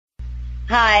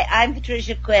Hi, I'm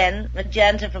Patricia Quinn,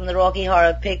 Magenta from the Rocky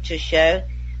Horror Picture Show,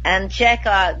 and check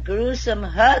out Gruesome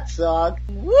Herzog.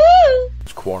 Woo!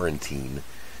 Quarantine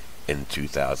in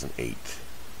 2008.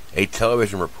 A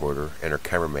television reporter and her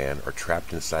cameraman are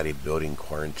trapped inside a building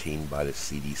quarantined by the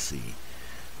CDC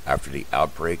after the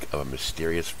outbreak of a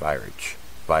mysterious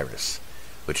virus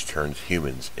which turns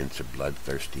humans into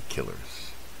bloodthirsty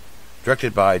killers.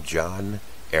 Directed by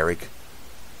Erick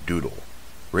Dowdle.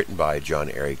 Written by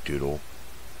Erick Dowdle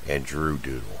and Drew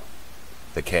Dowdle.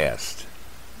 The cast: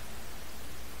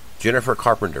 Jennifer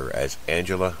Carpenter as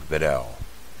Angela Vidal,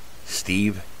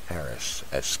 Steve Harris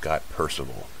as Scott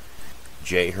Percival,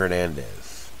 Jay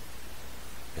Hernandez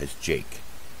as Jake,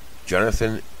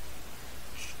 Jonathan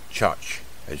Choch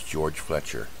as George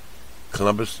Fletcher,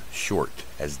 Columbus Short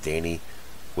as Danny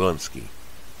Wilinski,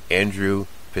 Andrew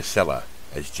Pisella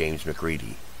as James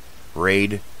McReady,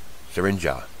 Raid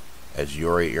Syringa as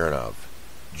Yuri Iranov,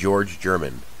 George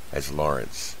German as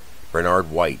Lawrence,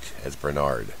 Bernard White as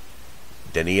Bernard,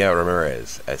 Dania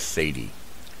Ramirez as Sadie,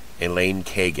 Elaine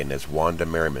Kagan as Wanda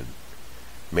Merriman,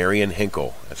 Marion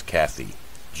Hinkle as Kathy,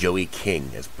 Joey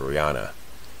King as Brianna,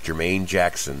 Jermaine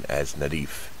Jackson as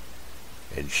Nadif,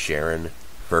 and Sharon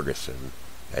Ferguson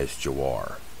as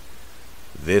Jawar.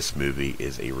 This movie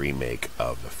is a remake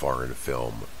of the foreign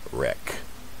film Wreck.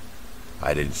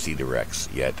 I didn't see the Wrecks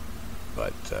yet,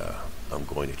 but I'm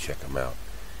going to check them out.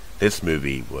 This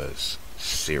movie was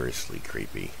seriously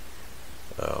creepy.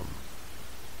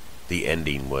 The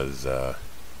ending was,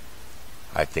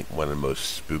 I think, one of the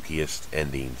most spookiest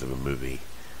endings of a movie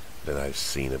that I've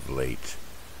seen of late.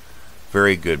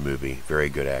 Very good movie, very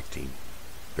good acting,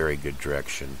 very good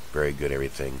direction, very good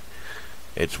everything.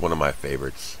 It's one of my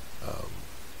favorites.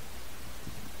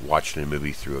 Watching a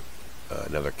movie through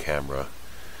another camera,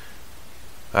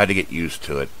 I had to get used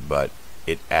to it, but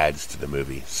it adds to the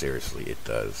movie. Seriously, it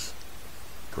does.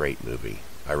 Great movie.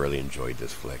 I really enjoyed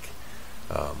this flick.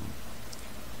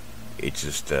 It's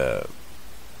just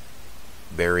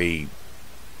very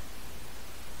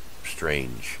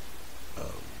strange.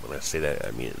 When I say that,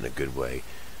 I mean it in a good way.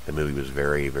 The movie was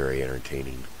very, very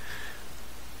entertaining.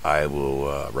 I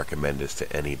will recommend this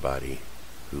to anybody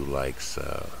who likes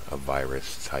a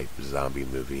virus-type zombie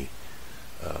movie.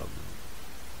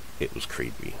 It was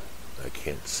creepy. I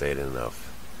can't say it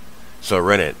enough. So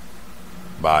rent it.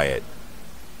 Buy it.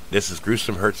 This is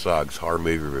Gruesome Herzog's horror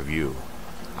movie review.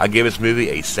 I give this movie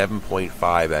a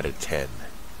 7.5 out of 10.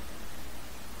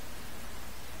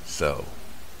 So,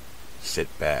 sit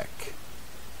back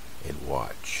and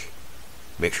watch.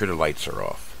 Make sure the lights are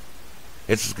off.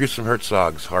 This is Gruesome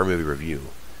Herzog's horror movie review,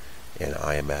 and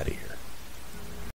I am out of here.